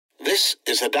This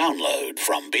is a download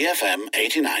from BFM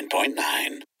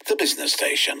 89.9, the business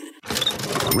station.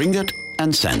 Ringgit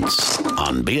and Cents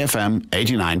on BFM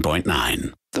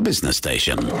 89.9, the business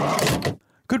station.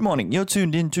 Good morning. You're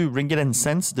tuned into Ringgit and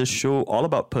Cents, the show all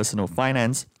about personal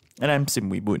finance, and I'm Sim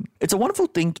Wee Boon. It's a wonderful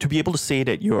thing to be able to say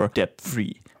that you're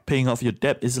debt-free. Paying off your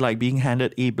debt is like being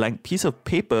handed a blank piece of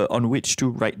paper on which to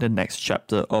write the next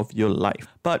chapter of your life.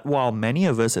 But while many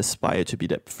of us aspire to be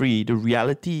debt-free, the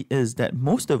reality is that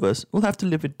most of us will have to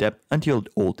live with debt until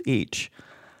old age.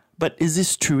 But is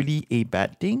this truly a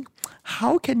bad thing?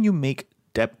 How can you make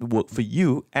debt work for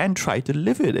you and try to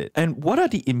live with it? And what are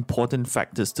the important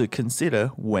factors to consider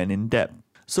when in debt?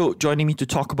 So joining me to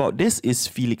talk about this is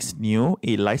Felix Neo,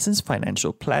 a licensed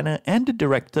financial planner and the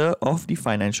director of the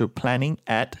financial planning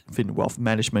at FinWealth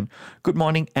Management. Good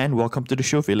morning and welcome to the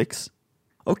show, Felix.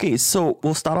 Okay, so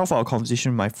we'll start off our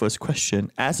conversation with my first question.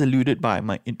 As alluded by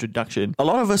my introduction, a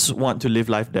lot of us want to live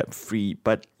life debt-free,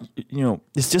 but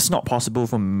it's just not possible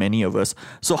for many of us.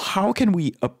 So how can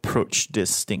we approach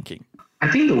this thinking? I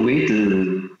think the way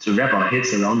to wrap our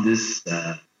heads around this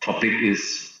topic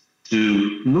is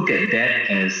to look at debt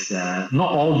as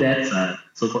not all debts are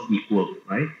so-called equal,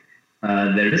 right?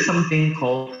 There is something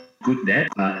called good debt,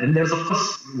 and there's of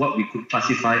course what we could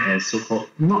classify as so-called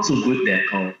not so good debt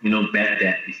or bad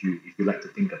debt, if you like to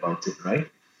think about it, right?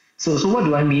 So what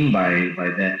do I mean by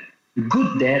that?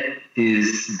 Good debt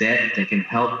is debt that can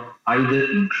help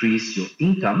either increase your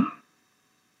income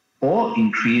or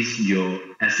increase your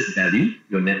asset value,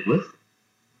 your net worth,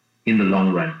 in the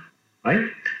long run, right?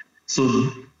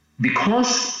 So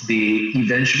because they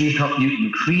eventually help you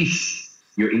increase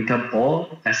your income or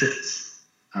assets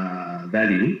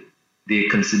value, they are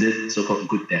considered so-called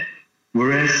good debt.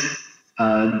 Whereas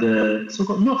the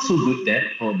so-called not so good debt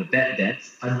or the bad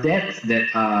debts are debts that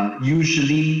are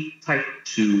usually tied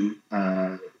to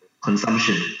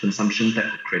consumption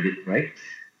type of credit, right?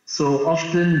 So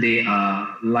often they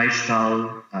are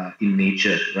lifestyle in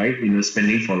nature, right?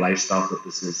 Spending for lifestyle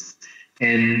purposes.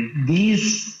 And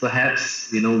these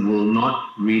perhaps, will not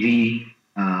really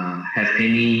have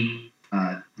any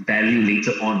value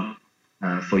later on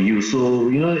for you.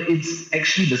 So, it's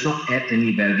actually does not add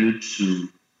any value to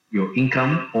your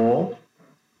income or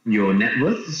your net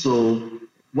worth. So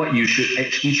what you should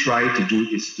actually try to do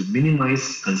is to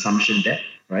minimize consumption debt,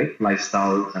 right?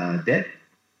 Lifestyle debt.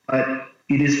 But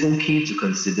it is okay to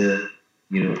consider,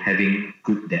 having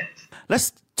good debt.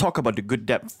 Let's talk about the good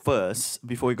debt first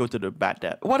before we go to the bad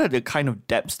debt. What are the kind of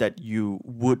debts that you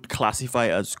would classify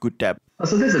as good debt?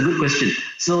 So that's a good question.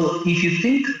 So if you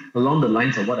think along the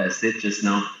lines of what I said just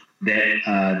now,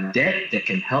 that debt that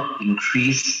can help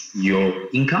increase your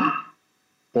income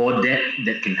or debt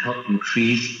that can help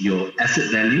increase your asset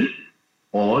value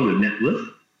or your net worth,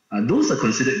 those are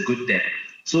considered good debt.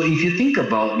 So if you think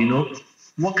about,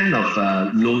 what kind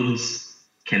of loans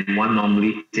can one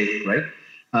normally take, right?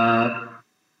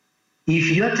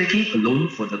 If you are taking a loan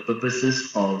for the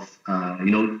purposes of,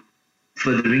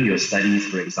 furthering your studies,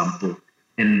 for example,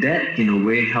 and that in a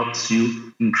way helps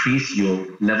you increase your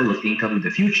level of income in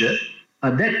the future,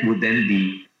 that would then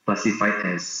be classified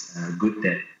as good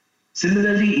debt.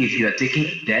 Similarly, if you are taking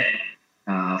a debt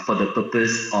for the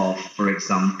purpose of, for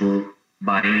example,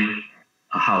 buying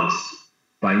a house,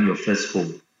 buying your first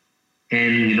home,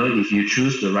 and if you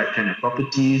choose the right kind of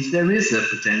properties, there is a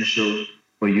potential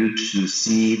for you to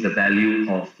see the value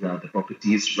of the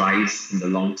properties rise in the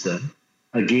long term.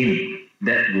 Again,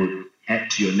 that would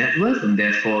add to your net worth, and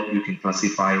therefore you can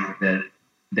classify that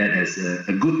as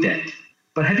a good debt.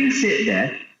 But having said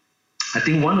that, I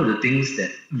think one of the things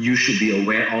that you should be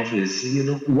aware of is,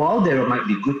 while there might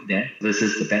be good debt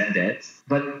versus the bad debts,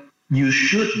 but you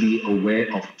should be aware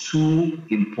of two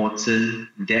important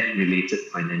debt-related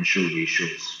financial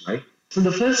ratios, right? So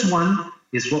the first one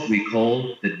is what we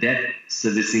call the debt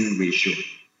servicing ratio.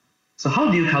 So how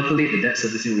do you calculate the debt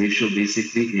servicing ratio?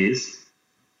 Basically is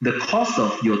the cost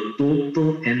of your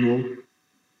total annual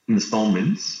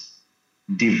installments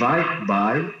divided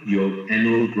by your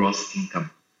annual gross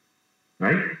income,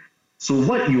 right? So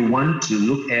what you want to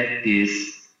look at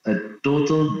is a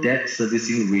total debt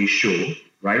servicing ratio,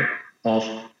 right, of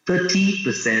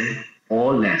 30%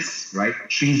 or less, right?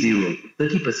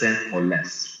 30% or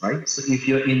less, right? So if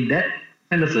you're in that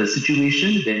kind of a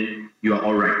situation, then you are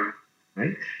all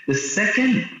right? The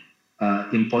second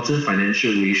important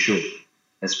financial ratio,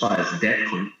 as far as debt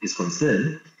is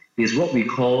concerned, is what we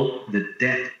call the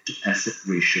debt to asset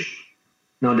ratio.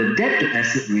 Now, the debt to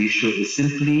asset ratio is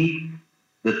simply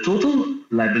the total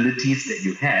liabilities that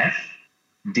you have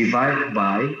divided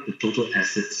by the total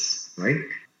assets, right?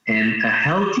 And a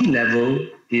healthy level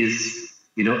is,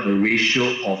 a ratio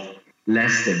of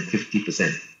less than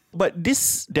 50%. But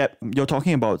this debt, you're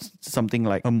talking about something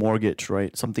like a mortgage,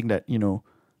 right? Something that,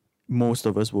 most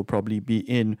of us will probably be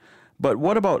in. But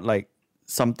what about like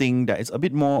something that is a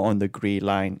bit more on the gray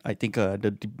line? I think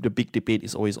the big debate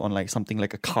is always on like something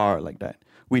like a car like that,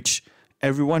 which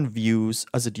everyone views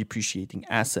as a depreciating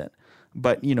asset.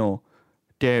 But,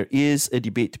 there is a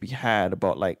debate to be had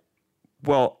about like,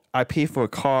 well, I pay for a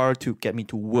car to get me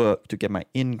to work, to get my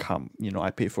income. I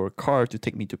pay for a car to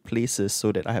take me to places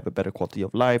so that I have a better quality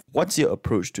of life. What's your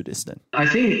approach to this then? I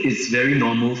think it's very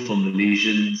normal for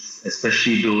Malaysians,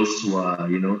 especially those who are,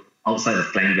 outside of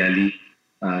Klang Valley,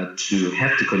 to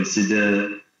have to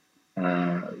consider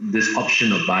this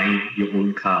option of buying your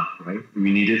own car, right?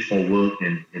 We need it for work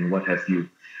and what have you.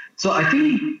 So I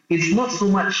think it's not so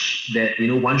much that,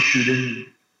 one shouldn't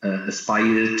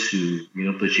aspire to,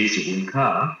 purchase your own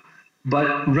car,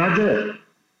 but rather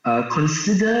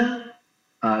consider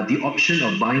the option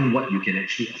of buying what you can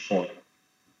actually afford,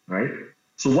 right?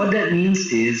 So what that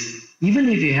means is, even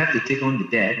if you have to take on the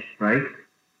debt, right,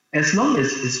 as long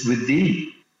as it's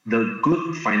within the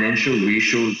good financial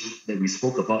ratios that we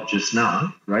spoke about just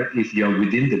now, right, if you're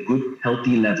within the good,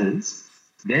 healthy levels,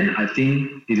 then I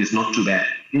think it is not too bad.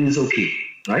 It is okay,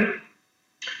 right?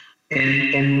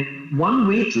 And one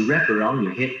way to wrap around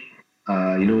your head,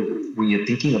 when you're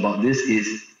thinking about this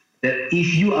is that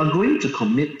if you are going to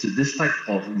commit to this type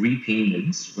of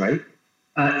repayments, right,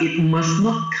 it must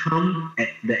not come at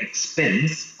the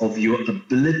expense of your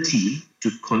ability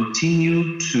to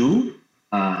continue to,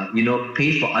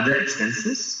 pay for other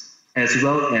expenses, as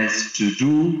well as to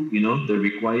do, the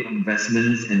required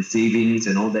investments and savings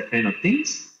and all that kind of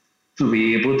things to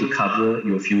be able to cover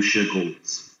your future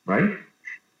goals, right?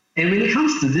 And when it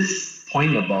comes to this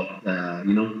point about,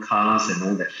 cars and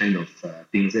all that kind of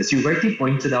things, as you rightly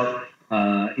pointed out,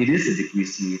 it is a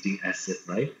depreciating asset,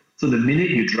 right? So the minute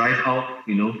you drive out,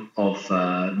 of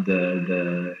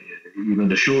the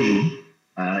showroom,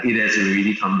 it has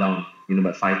already come down,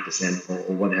 by 5%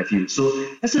 or what have you. So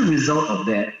as a result of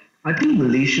that, I think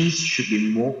Malaysians should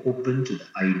be more open to the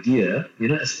idea,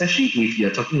 especially if you're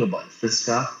talking about the first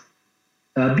car,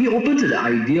 be open to the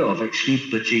idea of actually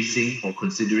purchasing or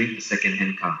considering a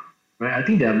second-hand car, right? I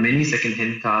think there are many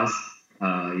second-hand cars,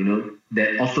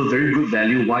 that offer very good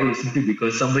value. Why? Simply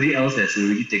because somebody else has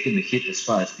already taken the hit as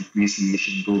far as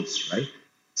depreciation goes, right?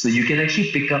 So you can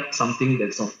actually pick up something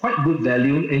that's of quite good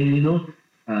value, and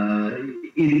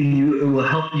it will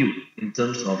help you in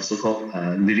terms of so-called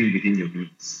living within your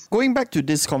means. Going back to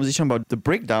this conversation about the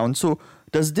breakdown, so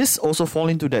does this also fall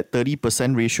into that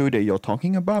 30% ratio that you're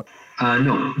talking about?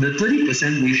 No, the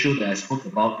 30% ratio that I spoke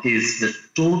about is the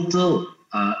total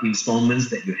installments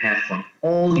that you have on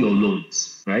all your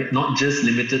loans, right? Not just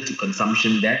limited to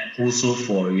consumption debt, also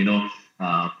for,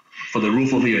 for the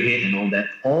roof over your head and all that,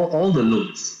 all the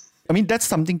loans. I mean, that's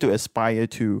something to aspire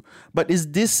to, but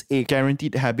is this a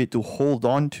guaranteed habit to hold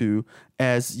on to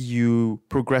as you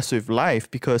progress with life?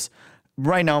 Because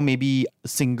right now, maybe a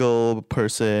single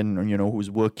person, who's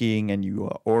working and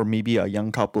or maybe a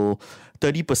young couple,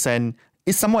 30%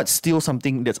 is somewhat still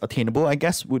something that's attainable, I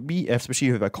guess, would be, especially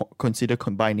if I consider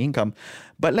combined income.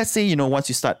 But let's say, once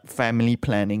you start family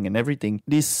planning and everything,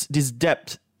 this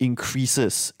debt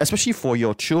increases, especially for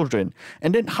your children.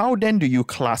 And then how then do you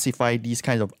classify these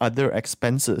kinds of other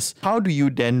expenses? How do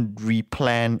you then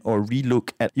replan or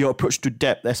relook at your approach to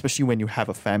debt, especially when you have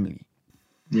a family?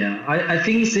 Yeah, I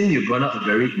think Sin, you brought up a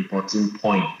very important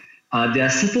point. There are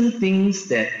certain things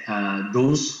that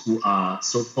those who are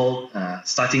so-called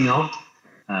starting out,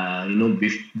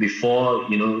 before,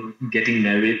 getting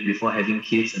married, before having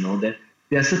kids and all that,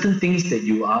 there are certain things that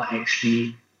you are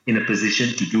actually in a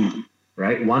position to do,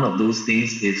 right? One of those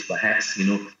things is perhaps,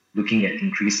 looking at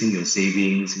increasing your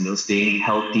savings, staying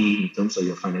healthy in terms of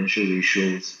your financial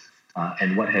ratios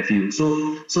and what have you.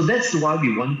 So that's why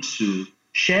we want to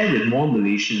share with more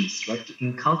Malaysians, right, to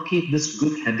inculcate these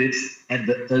good habits as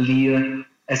early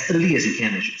as you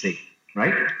can, I should say,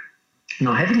 right?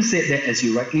 Now, having said that, as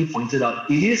you rightly pointed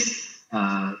out, it is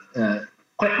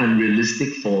quite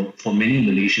unrealistic for many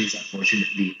Malaysians,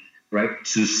 unfortunately, right,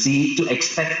 to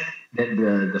expect that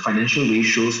the financial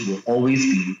ratios will always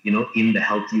be, in the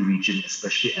healthy region,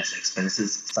 especially as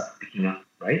expenses start picking up,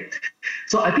 right?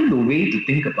 So I think the way to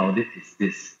think about it is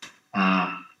this.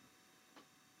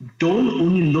 Don't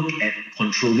only look at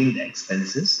controlling the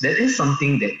expenses. That is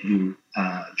something that you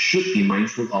should be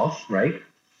mindful of, right?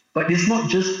 But it's not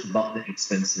just about the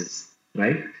expenses,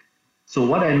 right? So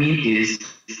what I mean is,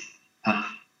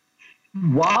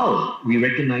 while we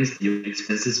recognize that your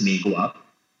expenses may go up,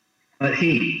 but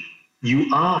hey,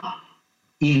 you are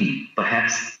in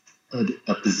perhaps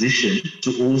a position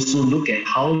to also look at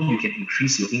how you can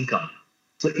increase your income.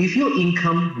 So if your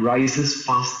income rises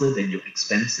faster than your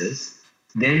expenses,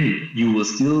 then you will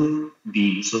still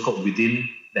be so-called within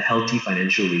the healthy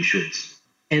financial ratios.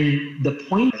 And the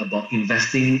point about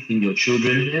investing in your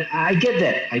children, I get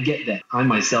that. I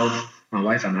myself, my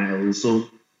wife and I are also,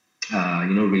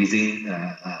 raising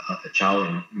a child,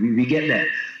 and we get that.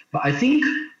 But I think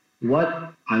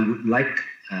what I would like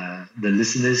the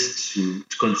listeners to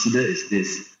consider is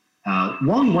this.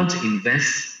 While we want to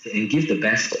invest and give the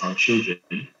best to our children,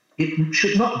 it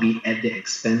should not be at the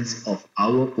expense of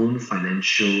our own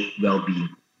financial well-being,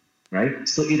 right?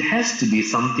 So it has to be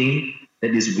something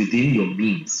that is within your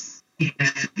means. It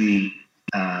has to be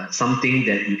something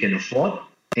that you can afford,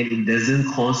 and it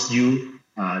doesn't cause you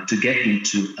to get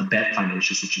into a bad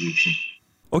financial situation.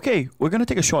 Okay, we're going to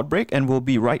take a short break and we'll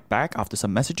be right back after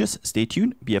some messages. Stay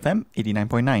tuned, BFM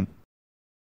 89.9.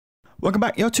 Welcome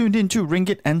back. You're tuned in to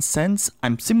Ringgit and Cents.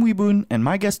 I'm Sim Wee Boon, and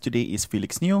my guest today is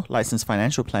Felix Neo, licensed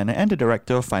financial planner and the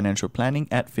Director of Financial Planning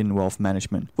at FinWealth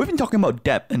Management. We've been talking about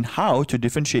debt and how to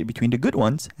differentiate between the good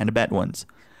ones and the bad ones.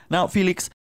 Now, Felix,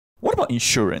 what about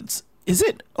insurance? Is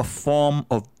it a form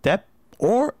of debt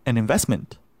or an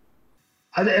investment?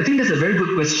 I think that's a very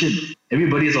good question.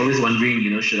 Everybody is always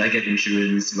wondering, should I get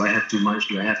insurance? Do I have too much?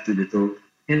 Do I have too little?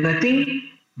 And I think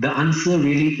the answer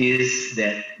really is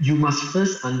that you must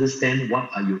first understand what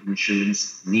are your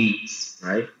insurance needs,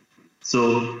 right?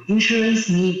 So insurance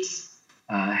needs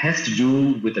has to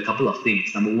do with a couple of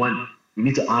things. Number one, you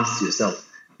need to ask yourself,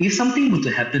 if something were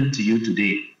to happen to you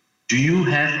today, do you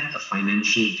have a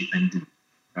financial dependent,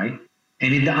 right?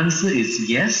 And if the answer is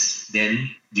yes, then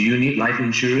do you need life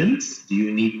insurance? Do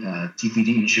you need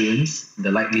TPD insurance? The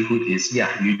likelihood is,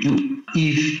 yeah, you do.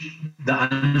 If the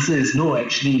answer is no,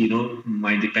 actually,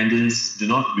 my dependents do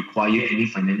not require any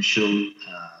financial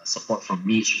support from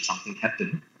me should something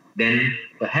happen, then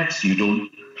perhaps you don't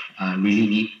really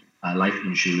need life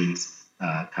insurance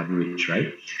coverage,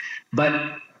 right?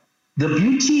 But the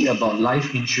beauty about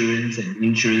life insurance and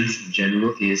insurance in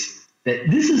general is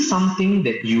that this is something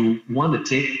that you want to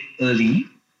take early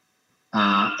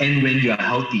and when you are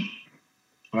healthy,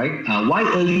 right? Why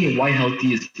early and why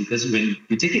healthy is because when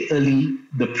you take it early,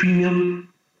 the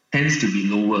premium tends to be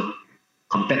lower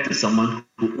compared to someone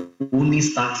who only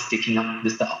starts taking up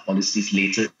this type of policies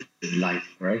later in life,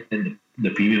 right? Then the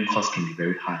premium cost can be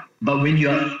very high. But when you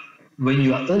are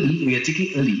early, when you're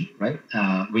taking early, right?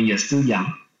 When you're still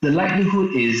young, the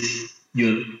likelihood is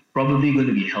you're probably going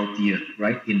to be healthier,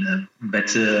 right? In a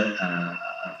better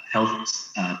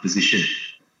health position.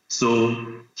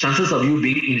 So chances of you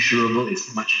being insurable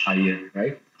is much higher,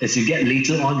 right? As you get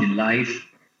later on in life,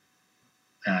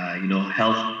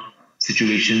 health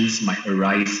situations might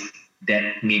arise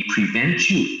that may prevent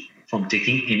you from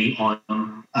taking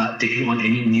on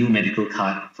any new medical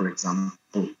card, for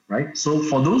example, right? So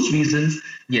for those reasons,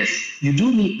 yes, you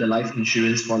do need the life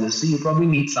insurance policy. You probably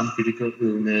need some critical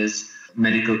illness,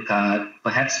 medical card,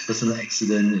 perhaps personal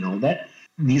accident and all that.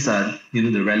 These are,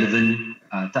 the relevant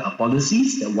type of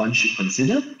policies that one should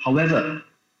consider. However,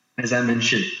 as I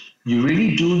mentioned, you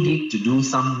really do need to do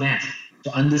some math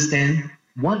to understand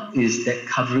what is that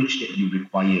coverage that you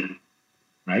require,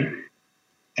 right?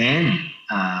 And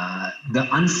the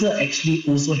answer actually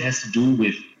also has to do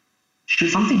with, should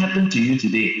something happen to you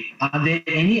today, are there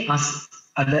any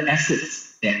other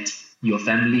assets that your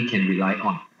family can rely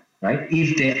on, right?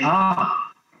 If there are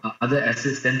other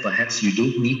assets, then perhaps you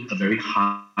don't need a very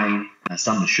high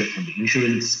sum assured from the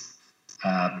insurance.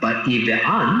 But if there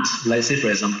aren't, let's say, for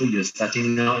example, you're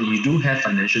starting out, you do have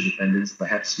financial dependence,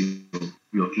 perhaps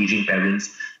your aging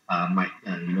parents might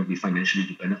be financially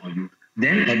dependent on you,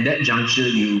 then at that juncture,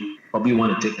 you probably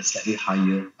want to take a slightly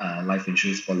higher life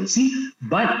insurance policy.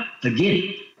 But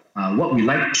again, what we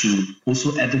like to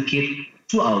also advocate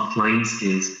to our clients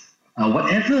is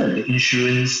whatever the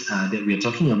insurance that we are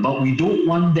talking about, we don't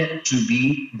want that to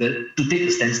be to take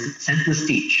the center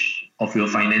stage of your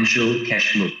financial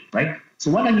cash flow, right? So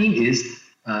what I mean is,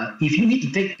 if you need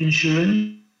to take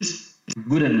insurance,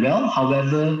 good and well.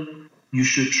 However, you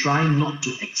should try not to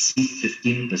exceed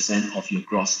 15% of your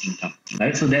gross income,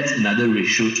 right? So that's another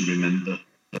ratio to remember.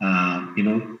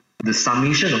 The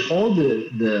summation of all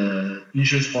the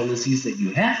insurance policies that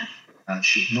you have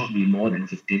should not be more than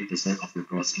 15% of your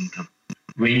gross income.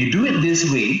 When you do it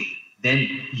this way, then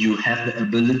you have the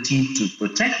ability to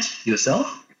protect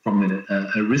yourself from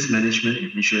a risk management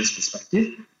and insurance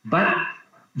perspective, but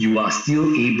you are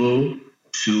still able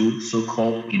to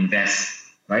so-called invest,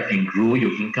 right, and grow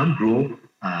your income, grow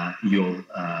your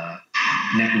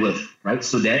net worth, right,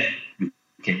 so that you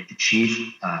can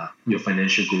achieve your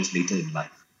financial goals later in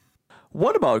life.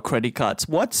 What about credit cards?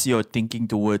 What's your thinking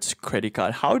towards credit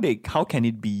card? How can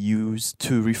it be used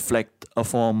to reflect a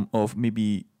form of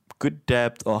maybe good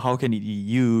debt, or how can it be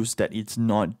used that it's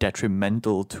not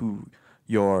detrimental to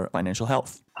your financial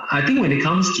health? I think when it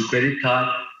comes to credit card,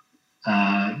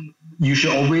 you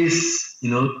should always,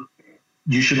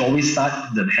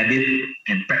 start the habit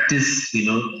and practice,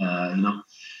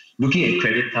 looking at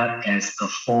credit card as a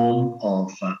form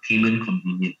of payment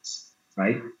convenience,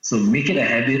 right? So make it a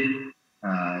habit,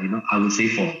 I would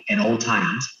say at all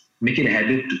times, make it a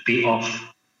habit to pay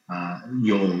off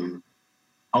your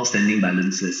outstanding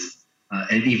balances.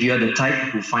 And if you're the type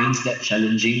who finds that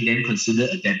challenging, then consider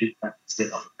a debit card instead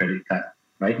of a credit card,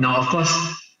 right? Now, of course,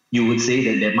 you would say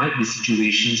that there might be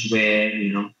situations where,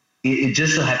 it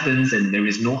just so happens and there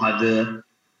is no other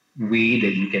way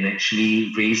that you can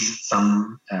actually raise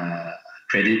some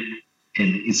credit,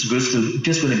 and it's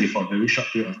just going to be for a very short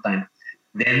period of time.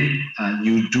 Then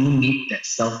you do need that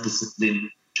self-discipline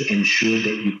to ensure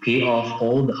that you pay off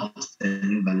all the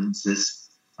outstanding balances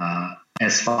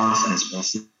as fast as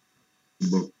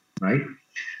possible, right?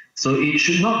 So it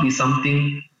should not be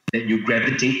something that you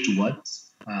gravitate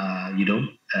towards,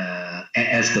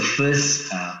 as the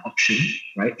first option,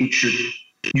 right?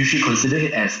 You should consider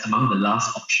it as among the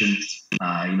last options,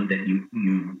 that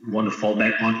you want to fall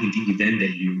back on in the event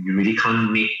that you really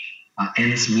can't make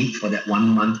ends meet for that 1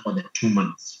 month or that 2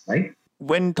 months, right?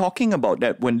 When talking about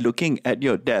that, when looking at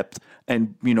your debt,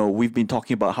 and we've been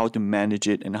talking about how to manage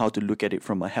it and how to look at it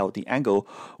from a healthy angle,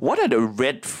 what are the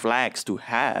red flags to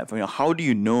have? How do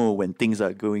you know when things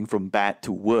are going from bad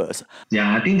to worse?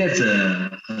 Yeah, I think that's a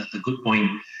good point.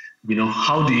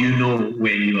 How do you know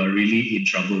when you are really in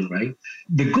trouble, right?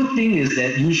 The good thing is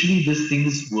that usually these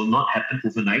things will not happen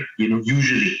overnight,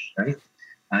 usually, right?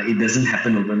 It doesn't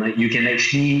happen overnight. You can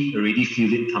actually already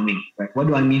feel it coming, right? What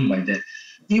do I mean by that?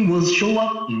 It will show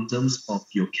up in terms of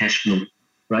your cash flow,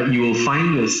 right? You will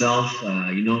find yourself,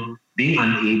 being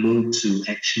unable to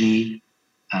actually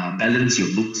balance your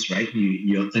books, right?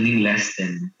 You're earning less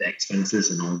than the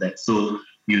expenses and all that. So,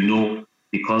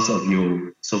 because of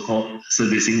your so-called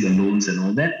servicing the loans and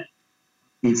all that,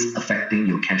 it's affecting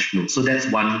your cash flow. So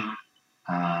that's one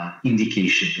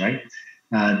indication, right?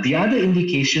 The other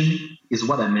indication is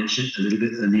what I mentioned a little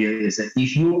bit earlier, is that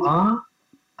if you are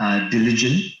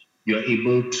diligent, you're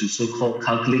able to so-called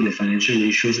calculate the financial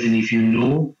ratios, and if you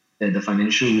know that the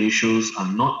financial ratios are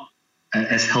not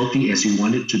as healthy as you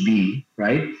want it to be,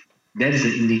 right? That is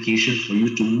an indication for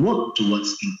you to work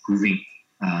towards improving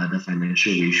the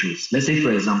financial ratios. Let's say,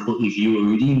 for example, if you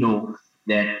already know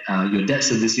that your debt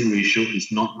servicing ratio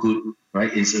is not good,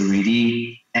 right? It's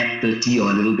already at 30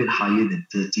 or a little bit higher than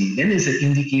 30. Then it's an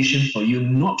indication for you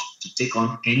not to take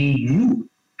on any new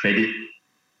credit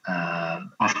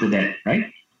after that,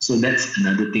 right? So that's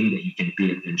another thing that you can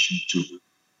pay attention to,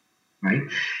 right?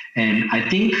 And I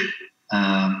think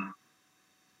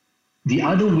the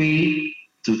other way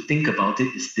to think about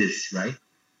it is this, right?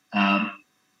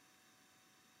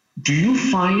 Do you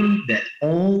find that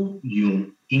all your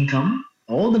income,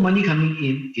 all the money coming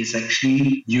in, is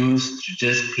actually used to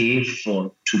just pay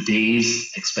for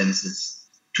today's expenses,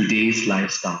 today's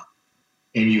lifestyle?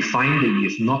 And you find that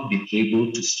you've not been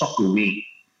able to stock away,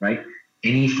 right,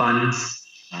 any funds,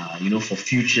 for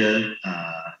future,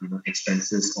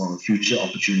 expenses or future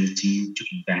opportunity to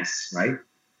invest, right?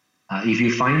 If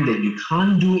you find that you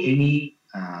can't do any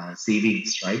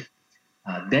savings, right,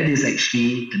 that is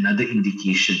actually another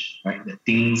indication, right, that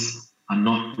things are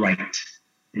not right,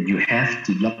 that you have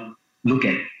to look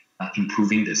at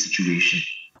improving the situation.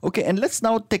 Okay, and let's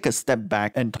now take a step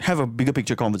back and have a bigger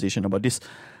picture conversation about this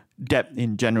debt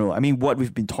in general. I mean, what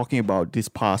we've been talking about this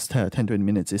past 10-20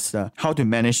 minutes is how to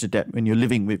manage the debt when you're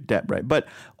living with debt, right? But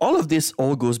all of this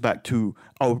all goes back to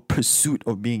our pursuit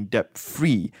of being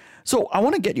debt-free. So I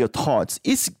want to get your thoughts.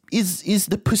 Is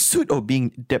the pursuit of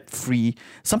being debt-free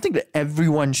something that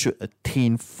everyone should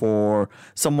attain for,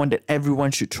 someone that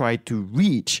everyone should try to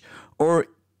reach? Or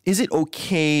is it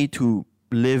okay to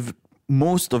live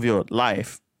most of your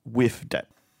life with debt?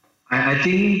 I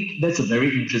think that's a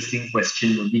very interesting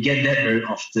question. We get that very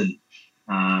often,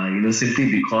 simply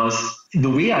because the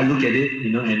way I look at it,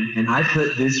 and I've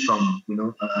heard this from,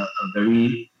 a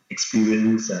very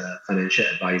experienced financial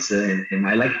advisor, and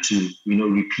I like to,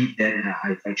 repeat that.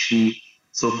 I've actually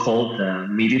so-called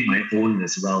made it my own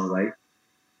as well, right?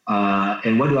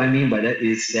 And what do I mean by that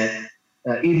is that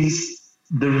it is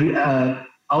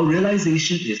our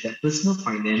realization is that personal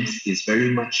finance is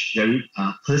very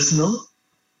personal,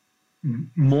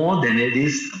 more than it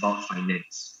is about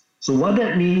finance. So what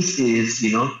that means is,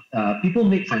 people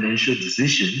make financial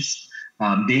decisions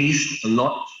based a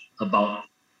lot about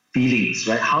feelings,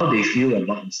 right? How they feel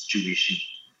about the situation,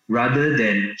 rather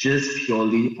than just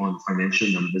purely on financial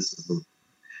numbers alone.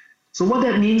 So what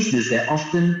that means is that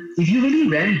often, if you really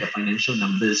ran the financial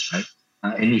numbers, right,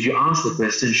 and if you ask the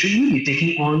question, should you be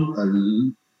taking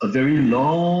on a very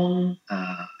long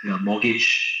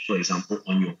mortgage, for example,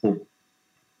 on your home,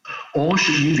 or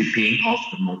should you be paying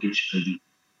off the mortgage early,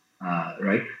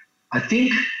 right? I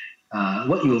think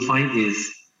what you will find is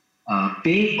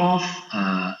paying off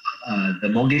the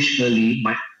mortgage early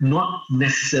might not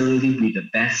necessarily be the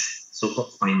best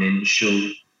so-called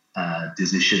financial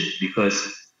decision,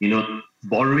 because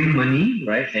borrowing money,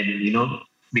 right, and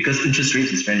because interest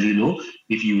rates is fairly low,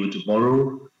 if you were to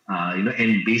borrow,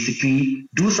 and basically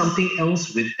do something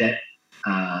else with that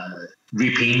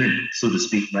repayment, so to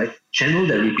speak, right? Channel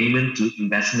that repayment to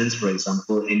investments, for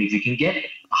example, and if you can get a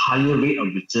higher rate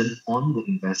of return on the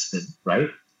investment, right,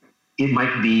 it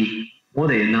might be more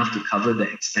than enough to cover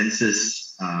the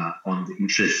expenses on the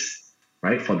interest,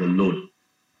 right, for the loan.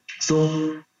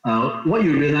 So what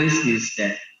you realize is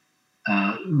that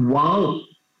while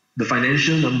the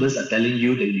financial numbers are telling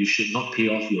you that you should not pay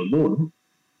off your loan,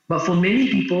 but for many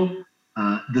people,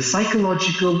 the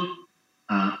psychological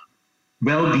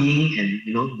well-being and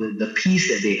the peace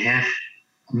that they have,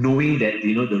 knowing that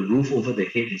the roof over their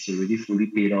head is already fully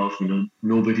paid off,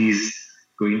 nobody's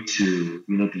going to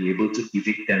be able to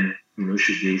evict them,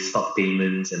 should they stop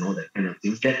payments and all that kind of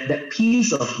things. That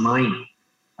peace of mind,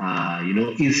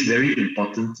 is very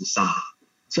important to some.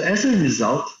 So as a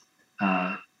result,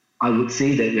 I would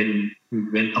say that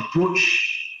when approached,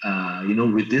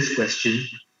 with this question,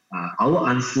 our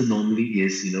answer normally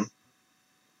is,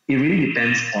 it really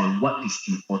depends on what is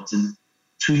important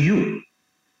to you.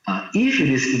 If it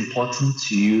is important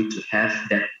to you to have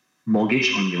that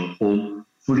mortgage on your home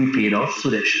fully paid off, so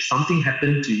that should something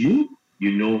happen to you,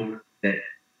 you know that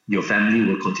your family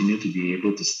will continue to be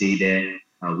able to stay there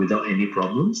without any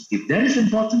problems. If that is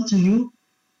important to you,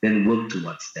 then work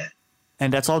towards that.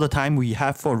 And that's all the time we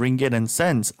have for Ringgit and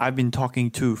Cents. I've been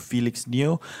talking to Felix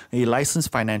Neo, a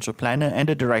licensed financial planner and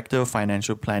the Director of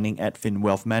Financial Planning at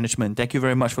FinWealth Management. Thank you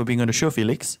very much for being on the show,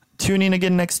 Felix. Tune in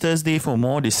again next Thursday for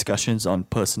more discussions on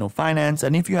personal finance.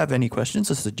 And if you have any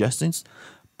questions or suggestions,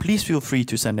 please feel free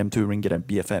to send them to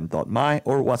ringgit@bfm.my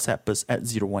or WhatsApp us at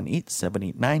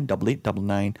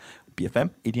 018-789-8899,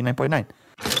 BFM 89.9.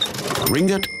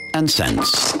 Ringgit and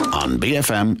Cents on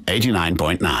BFM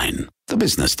 89.9, the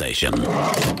business station.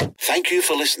 Thank you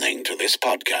for listening to this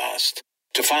podcast.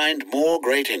 To find more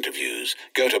great interviews,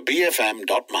 go to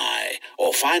bfm.my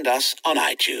or find us on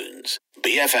iTunes.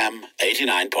 BFM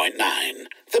 89.9,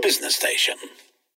 the business station.